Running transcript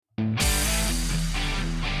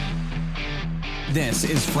This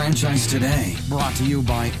is Franchise Today, brought to you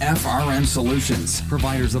by FRM Solutions,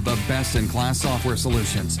 providers of the best-in-class software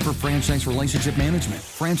solutions for franchise relationship management.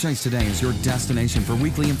 Franchise Today is your destination for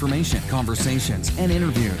weekly information, conversations, and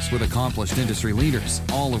interviews with accomplished industry leaders,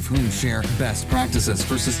 all of whom share best practices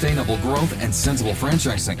for sustainable growth and sensible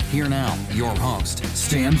franchising. Here now, your host,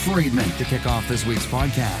 Stan Friedman, to kick off this week's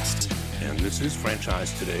podcast. And this is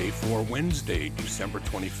Franchise Today for Wednesday, December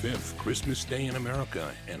 25th, Christmas Day in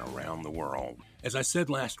America and around the world. As I said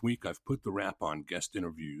last week, I've put the wrap on guest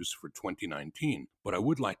interviews for 2019, but I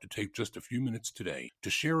would like to take just a few minutes today to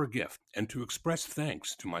share a gift and to express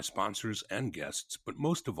thanks to my sponsors and guests, but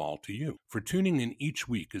most of all to you, for tuning in each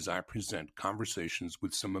week as I present conversations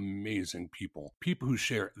with some amazing people who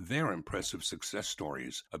share their impressive success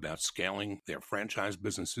stories about scaling their franchise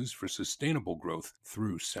businesses for sustainable growth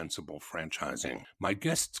through sensible franchising. My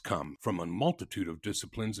guests come from a multitude of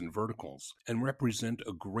disciplines and verticals and represent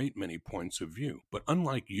a great many points of view. But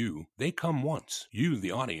unlike you, they come once. You,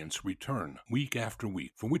 the audience, return week after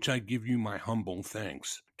week, for which I give you my humble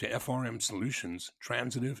thanks. To FRM Solutions,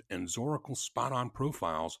 Transitive, and Zoracle spot-on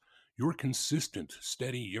profiles, your consistent,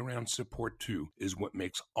 steady, year-round support, too, is what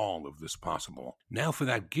makes all of this possible. Now for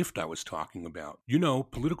that gift I was talking about. You know,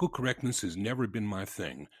 political correctness has never been my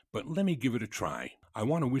thing, but let me give it a try. I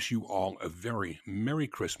want to wish you all a very Merry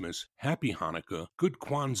Christmas, Happy Hanukkah, good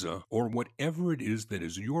Kwanza, or whatever it is that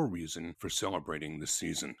is your reason for celebrating this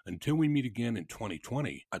season. Until we meet again in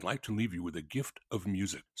 2020, I'd like to leave you with a gift of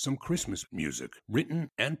music, some Christmas music, written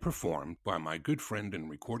and performed by my good friend and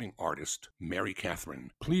recording artist,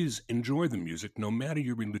 Mary-Kathryn. Please enjoy the music no matter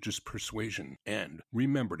your religious persuasion, and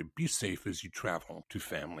remember to be safe as you travel to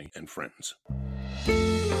family and friends.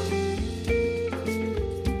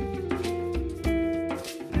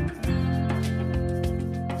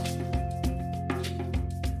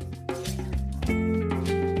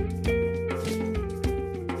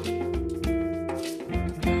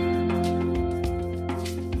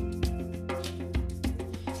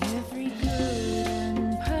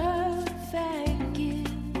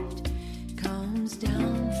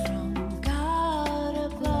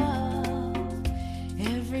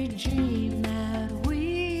 Dream that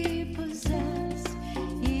we possess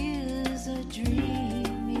is a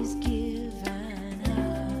dream He's given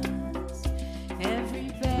us.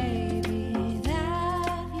 Every baby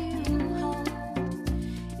that you hold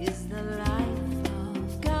is the life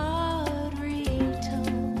of God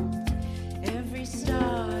retold. Every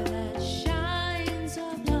star that shines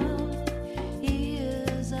above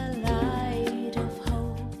is a light of hope.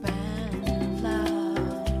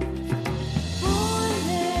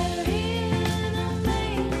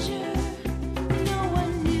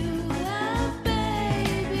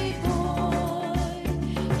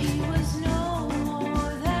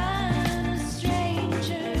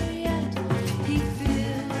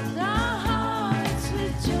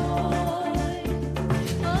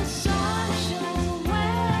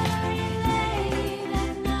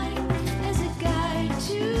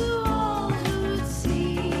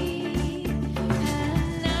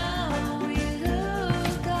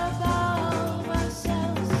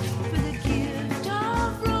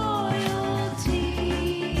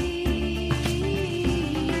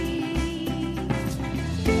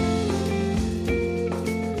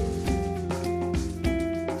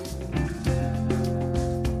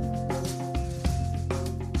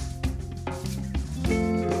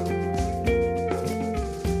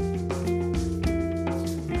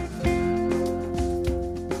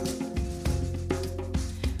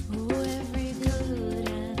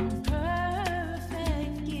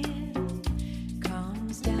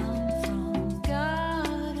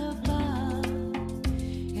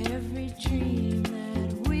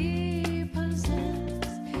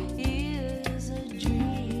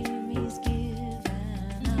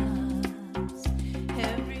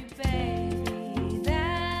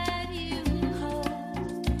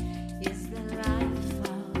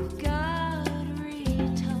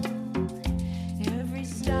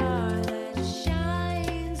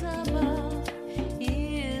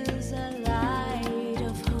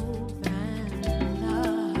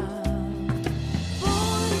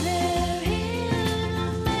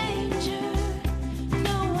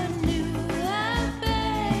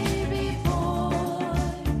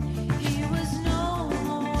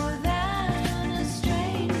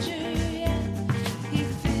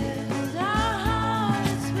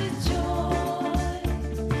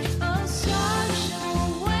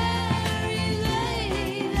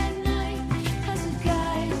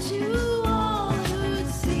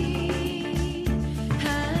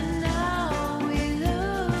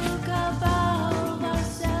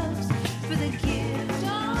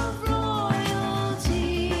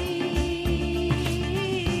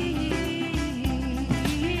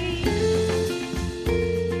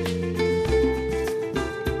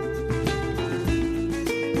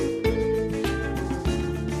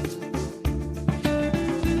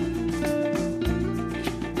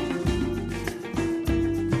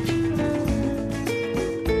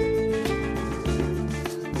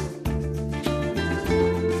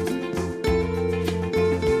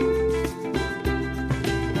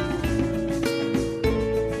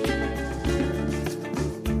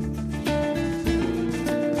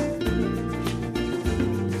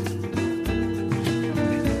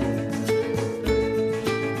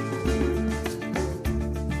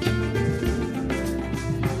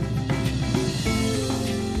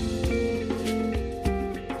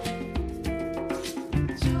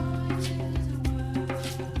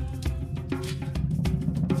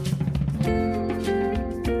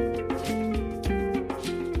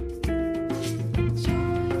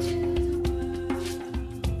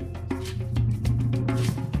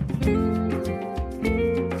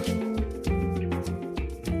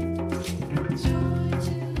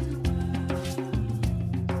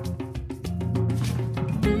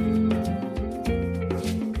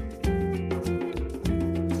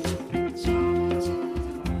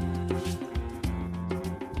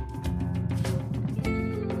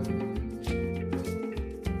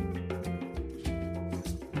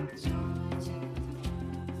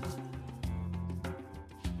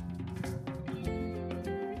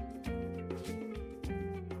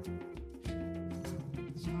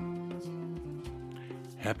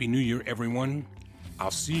 Happy New Year, everyone.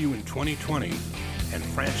 I'll see you in 2020. And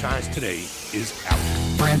Franchise Today is out.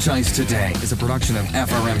 Franchise Today is a production of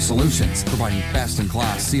FRM Solutions, providing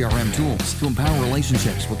best-in-class CRM tools to empower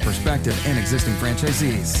relationships with prospective and existing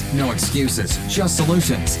franchisees. No excuses, just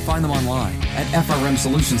solutions. Find them online at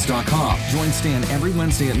frmsolutions.com. Join Stan every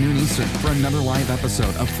Wednesday at noon Eastern for another live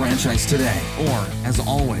episode of Franchise Today. Or, as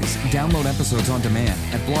always, download episodes on demand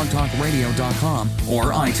at blogtalkradio.com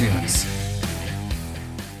or iTunes.